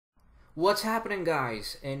What's happening,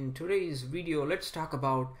 guys? In today's video, let's talk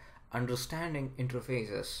about understanding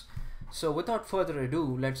interfaces. So without further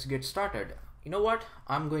ado, let's get started. You know what?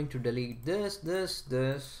 I'm going to delete this,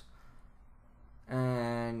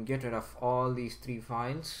 and get rid of all these three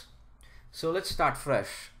files. So let's start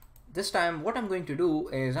fresh. This time, what I'm going to do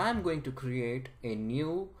is I'm going to create a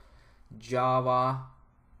new Java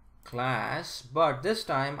class, but this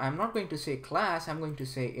time I'm not going to say class, I'm going to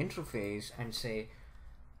say interface and say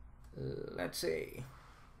let's say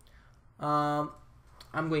I'm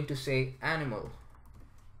going to say animal.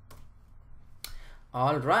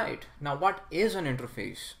 All right, now what is an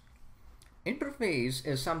interface? Interface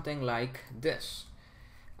is something like this.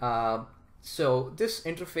 So this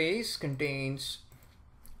interface contains,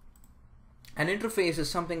 an interface is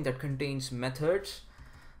something that contains methods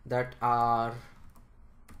that are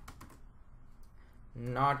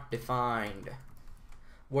not defined.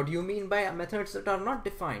 What do you mean by methods that are not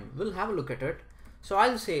defined? We'll have a look at it. So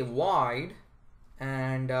I'll say void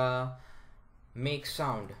and make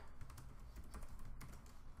sound.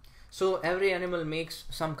 So every animal makes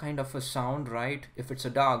some kind of a sound, right? If it's a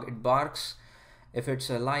dog, it barks. If it's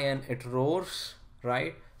a lion, it roars,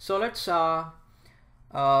 right? So let's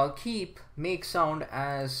keep make sound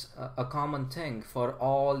as a common thing for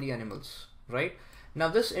all the animals, right? Now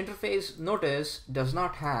this interface, notice, does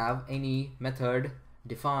not have any method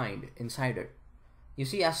defined inside it. You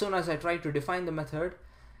see, as soon as I try to define the method,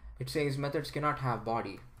 it says methods cannot have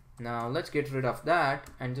body. Now let's get rid of that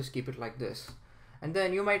and just keep it like this. And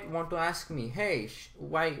then you might want to ask me, hey,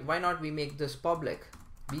 why not we make this public?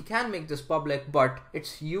 We can make this public, but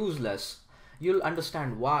it's useless. You'll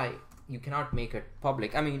understand why you cannot make it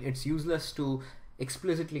public. I mean, it's useless to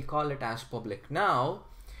explicitly call it as public. Now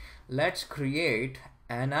let's create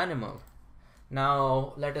an animal.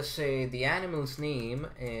 Now let us say the animal's name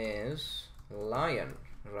is lion,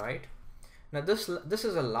 right? Now this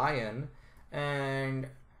is a lion, and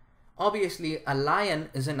obviously a lion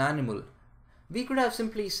is an animal. We could have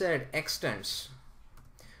simply said extends,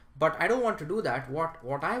 but I don't want to do that.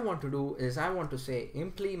 What I want to do is I want to say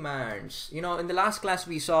implements. You know, in the last class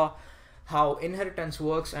we saw how inheritance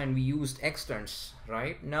works and we used extends,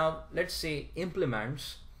 right? Now let's say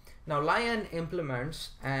implements. Now lion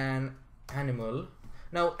implements an animal.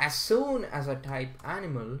 Now as soon as I type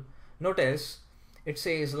animal, notice it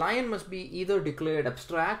says lion must be either declared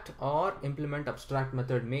abstract or implement abstract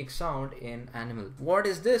method make sound in animal. What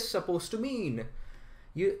is this supposed to mean?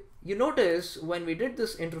 You notice when we did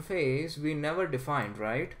this interface, we never defined,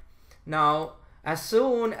 right? Now as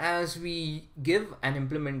soon as we give an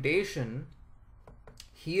implementation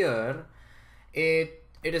here, it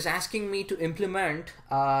is asking me to implement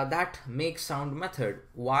that make sound method.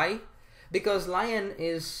 Why? Because lion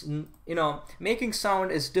is, you know, making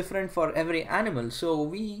sound is different for every animal, so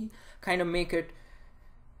we kind of make it,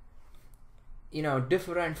 you know,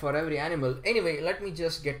 different for every animal. Anyway, let me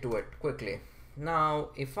just get to it quickly.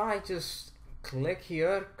 Now if I just click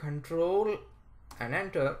here, control and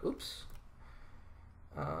enter, oops,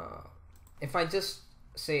 if I just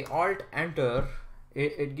say alt enter,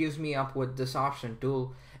 it gives me up with this option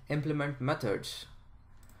to implement methods.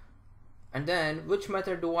 And then which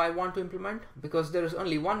method do I want to implement? Because there is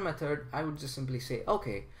only one method, I would just simply say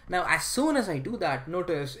okay. Now as soon as I do that,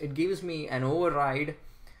 notice it gives me an override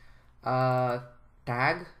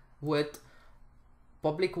tag with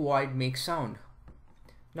public void make sound.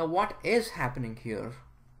 Now what is happening here?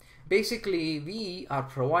 Basically we are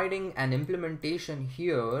providing an implementation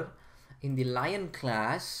here in the lion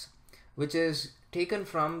class, which is taken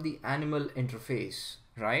from the animal interface,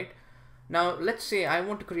 right? Now let's say I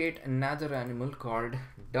want to create another animal called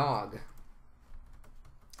dog,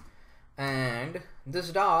 and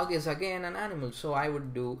this dog is again an animal, so I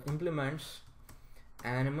would do implements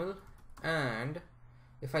animal, and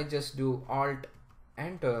if I just do alt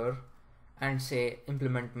enter and say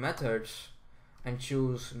implement methods and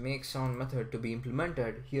choose make sound method to be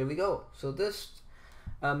implemented, here we go. So this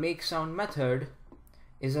make sound method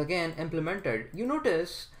is again implemented. You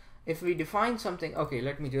notice if we define something, okay,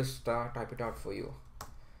 let me just type it out for you.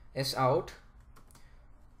 S out,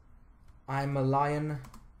 I'm a lion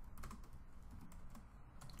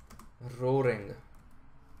roaring.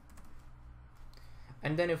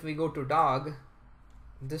 And then if we go to dog,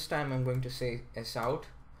 this time I'm going to say S out,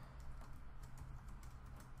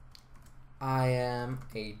 I am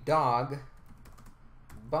a dog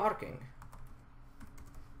barking.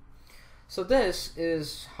 So this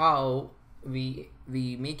is how we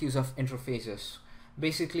make use of interfaces.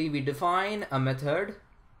 Basically we define a method,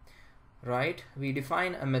 right? We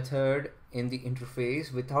define a method in the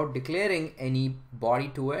interface without declaring any body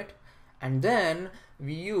to it, and then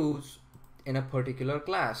we use in a particular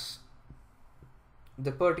class.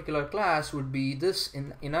 The particular class would be this.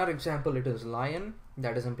 In our example, it is lion,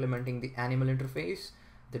 that is implementing the animal interface.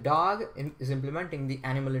 The dog is implementing the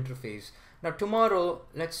animal interface. Now tomorrow,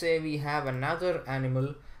 let's say we have another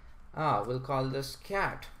animal. We'll call this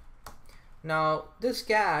cat. Now this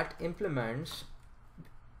cat implements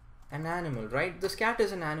an animal, right? This cat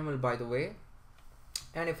is an animal, by the way.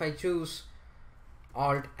 And if I choose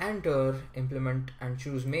Alt Enter, implement, and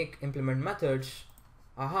choose make implement methods,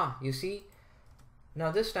 you see. Now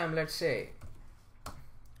this time, let's say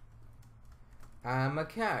I'm a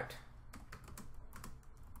cat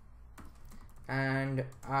and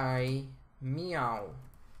I meow.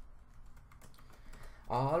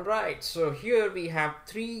 All right, so here we have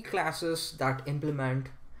three classes that implement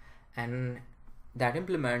and that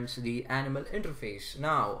implements the animal interface.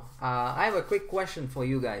 Now I have a quick question for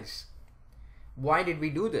you guys. Why did we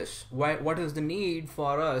do this? What is the need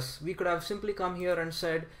for us? We could have simply come here and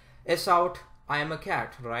said is.Out, I am a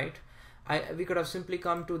cat, right? We could have simply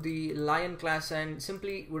come to the lion class and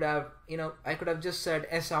simply would have, I could have just said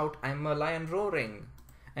is.Out, I'm a lion roaring,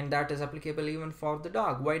 and that is applicable even for the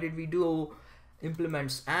dog. Why did we do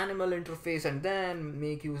implements animal interface and then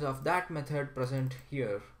make use of that method present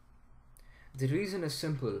here? The reason is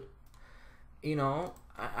simple.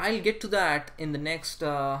 I'll get to that in the next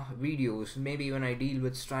videos. Maybe when I deal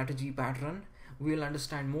with strategy pattern, we'll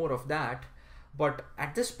understand more of that. But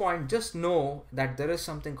at this point, just know that there is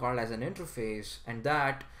something called as an interface, and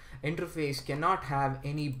that interface cannot have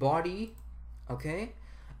any body, okay?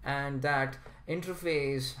 And that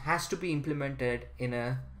interface has to be implemented in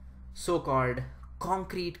a so-called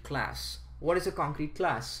concrete class. What is a concrete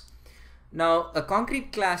class? Now, a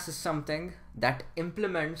concrete class is something that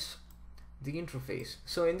implements the interface.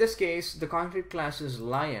 So in this case, the concrete class is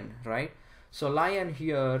lion, right? So lion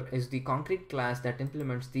here is the concrete class that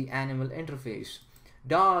implements the animal interface.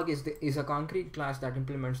 Dog is a concrete class that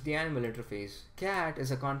implements the animal interface. Cat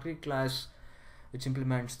is a concrete class which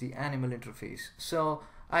implements the animal interface. So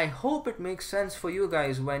I hope it makes sense for you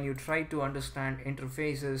guys when you try to understand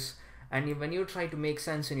interfaces and when you try to make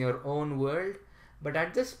sense in your own world. But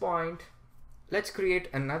at this point, let's create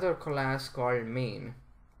another class called main.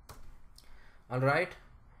 All right,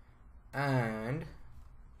 and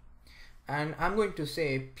I'm going to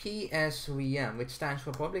say PSVM, which stands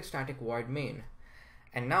for public static void main.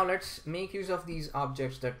 And now let's make use of these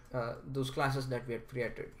objects that those classes that we have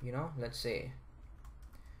created. Let's say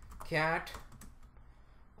cat.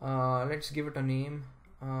 Let's give it a name.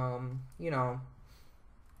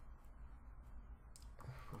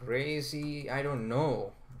 Crazy. I don't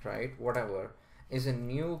know. Right? Whatever is a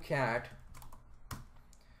new cat.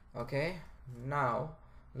 Okay. Now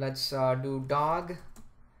let's do dog.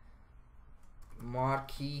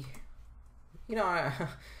 Marquee.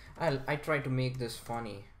 I try to make this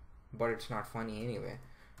funny, but it's not funny anyway.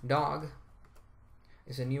 Dog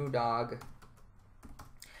is a new dog,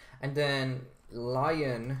 and then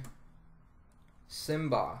lion,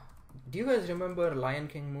 Simba. Do you guys remember Lion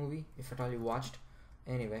King movie, if at all you watched?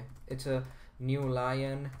 Anyway, it's a new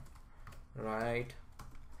lion, right?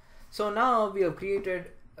 So now we have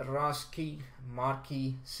created Roski,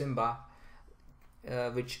 Marquee, Simba,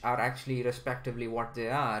 which are actually respectively what they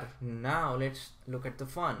are. Now let's look at the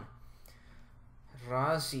fun.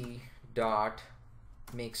 Razi dot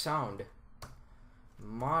make sound,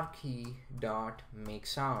 Marquee dot make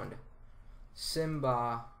sound,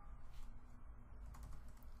 Simba.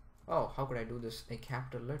 Oh, how could I do this? A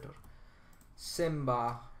capital letter.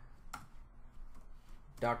 Simba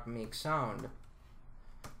dot make sound.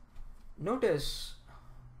 Notice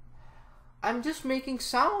I'm just making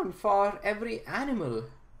sound for every animal,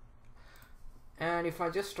 and if I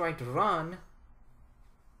just try to run,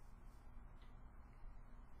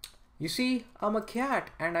 you see I'm a cat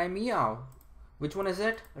and I meow. Which one is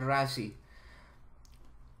it? Razzie.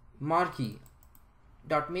 Marquee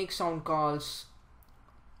dot make sound calls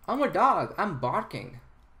I'm a dog, I'm barking.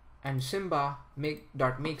 And Simba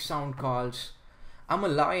dot make sound calls I'm a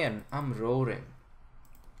lion, I'm roaring.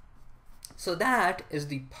 So that is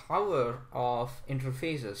the power of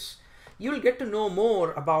interfaces. You'll get to know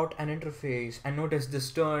more about an interface, and notice this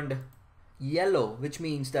turned yellow, which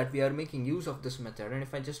means that we are making use of this method. And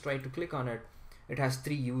if I just try to click on it, it has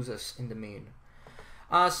 3 uses in the main.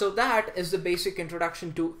 So that is the basic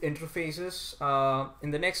introduction to interfaces.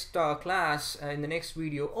 In the next class, in the next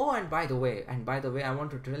video. Oh, and by the way, I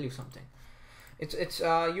want to tell you something. It's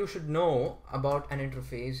you should know about an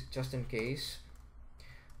interface just in case.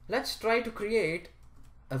 Let's try to create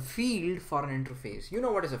a field for an interface. You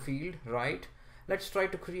know what is a field, right? Let's try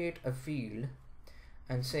to create a field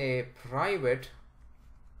and say private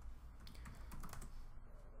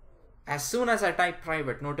As soon as I type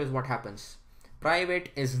private, notice what happens. Private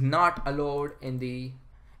is not allowed in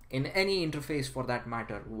any interface for that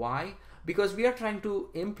matter. Why? Because we are trying to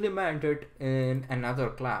implement it in another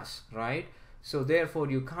class, right? So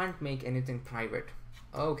therefore you can't make anything private.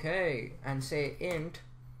 Okay, and say int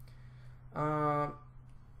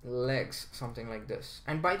legs, something like this.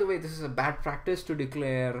 And by the way, this is a bad practice to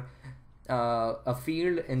declare a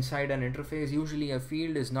field inside an interface. Usually a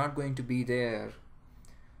field is not going to be there,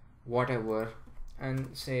 whatever,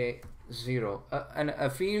 and say 0. And a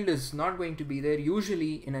field is not going to be there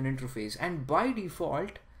usually in an interface. And by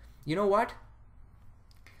default, you know what?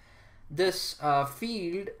 This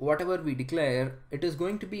field, whatever we declare, it is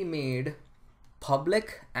going to be made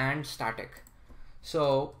public and static.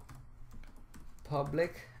 So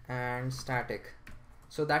public and static.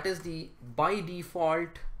 So that is the by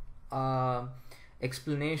default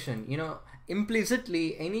explanation. You know,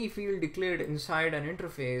 implicitly any field declared inside an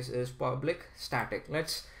interface is public static.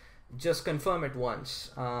 Let's just confirm it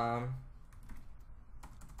once.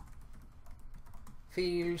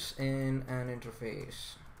 Fields in an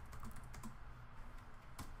interface.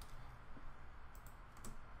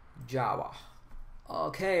 Java.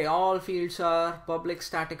 Okay, all fields are public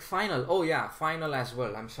static final. Oh yeah, final as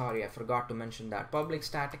well. I'm sorry, I forgot to mention that. Public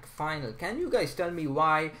static final. Can you guys tell me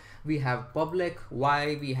why we have public,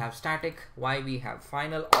 why we have static, why we have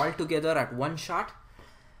final all together at one shot?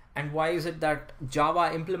 And why is it that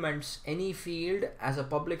Java implements any field as a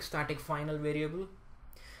public static final variable?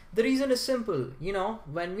 The reason is simple. You know,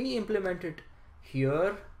 when we implement it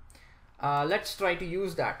here, let's try to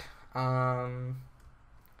use that.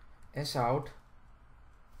 Is.out.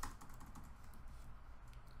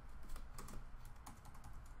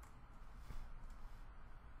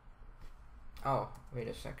 Oh, wait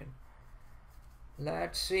a second.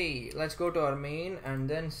 Let's see. Let's go to our main and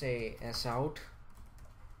then say is.out.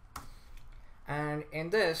 And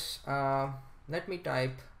in this, let me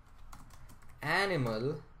type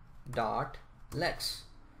animal dot lex.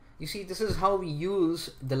 You see, this is how we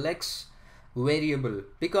use the lex variable,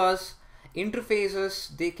 because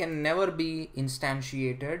interfaces, they can never be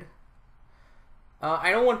instantiated.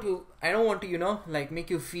 I don't want to, you know, like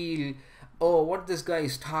make you feel, oh, what this guy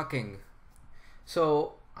is talking.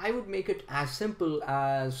 So I would make it as simple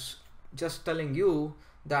as just telling you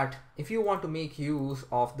that if you want to make use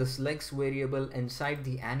of this lex variable inside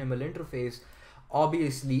the animal interface,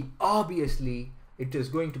 obviously it is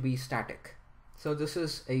going to be static. So this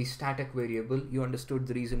is a static variable. You understood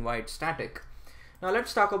the reason why it's static. Now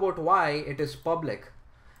let's talk about why it is public.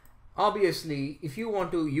 Obviously, if you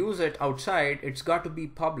want to use it outside, it's got to be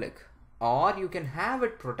public, or you can have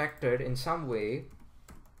it protected in some way.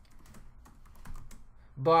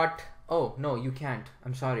 But oh no, you can't.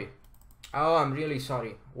 I'm sorry. Oh, I'm really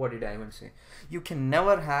sorry. What did I even say? You can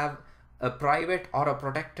never have a private or a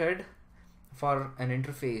protected for an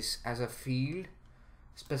interface as a field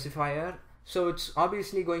specifier. So it's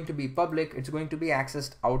obviously going to be public. It's going to be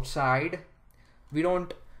accessed outside. We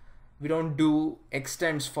don't do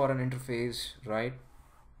extends for an interface, right?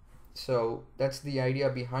 So that's the idea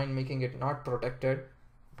behind making it not protected.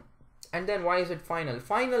 And then why is it final?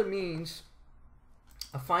 Final means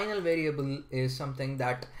a final variable is something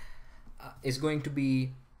that is going to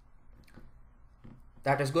be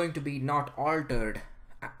not altered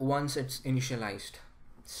once it's initialized.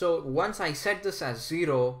 So once I set this as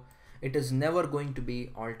 0, it is never going to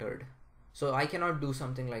be altered. So I cannot do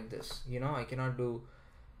something like this, you know, I cannot do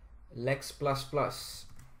lex plus plus.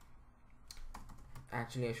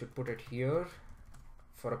 Actually, I should put it here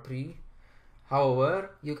for a pre.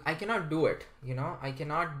 However, I cannot do it, you know, I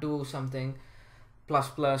cannot do something plus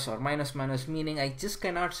plus or minus minus, meaning I just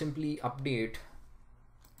cannot simply update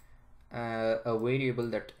a variable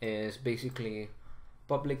that is basically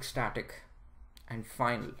public static and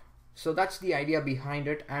final. So that's the idea behind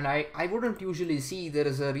it, and I wouldn't usually see there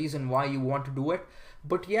is a reason why you want to do it,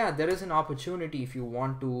 but yeah, there is an opportunity if you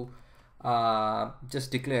want to just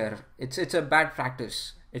declare. It's a bad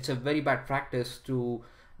practice. It's a very bad practice to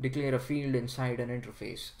declare a field inside an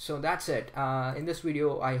interface. So that's it. In this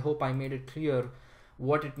video, I hope I made it clear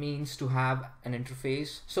what it means to have an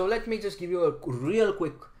interface. So let me just give you a real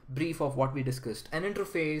quick brief of what we discussed. An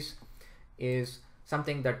interface is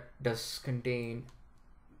something that does contain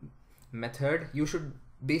method. You should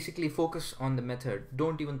basically focus on the method.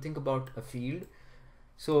 Don't even think about a field.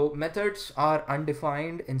 So methods are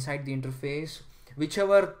undefined inside the interface.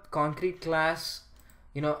 Whichever concrete class,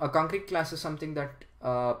 you know, a concrete class is something that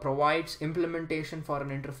provides implementation for an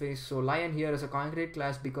interface. So lion here is a concrete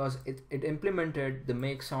class because it implemented the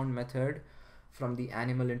make sound method from the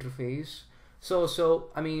animal interface. So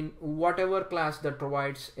I mean, whatever class that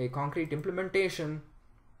provides a concrete implementation,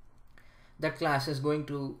 that class is going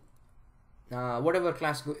to whatever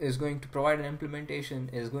class is going to provide an implementation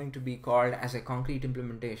is going to be called as a concrete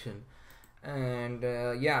implementation. And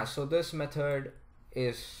yeah, so this method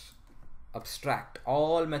is abstract.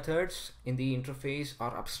 All methods in the interface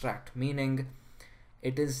are abstract, meaning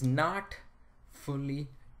it is not fully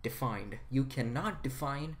defined. You cannot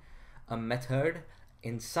define a method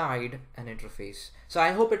inside an interface. So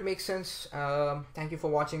I hope it makes sense. Thank you for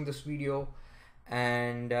watching this video,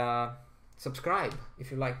 and subscribe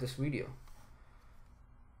if you like this video.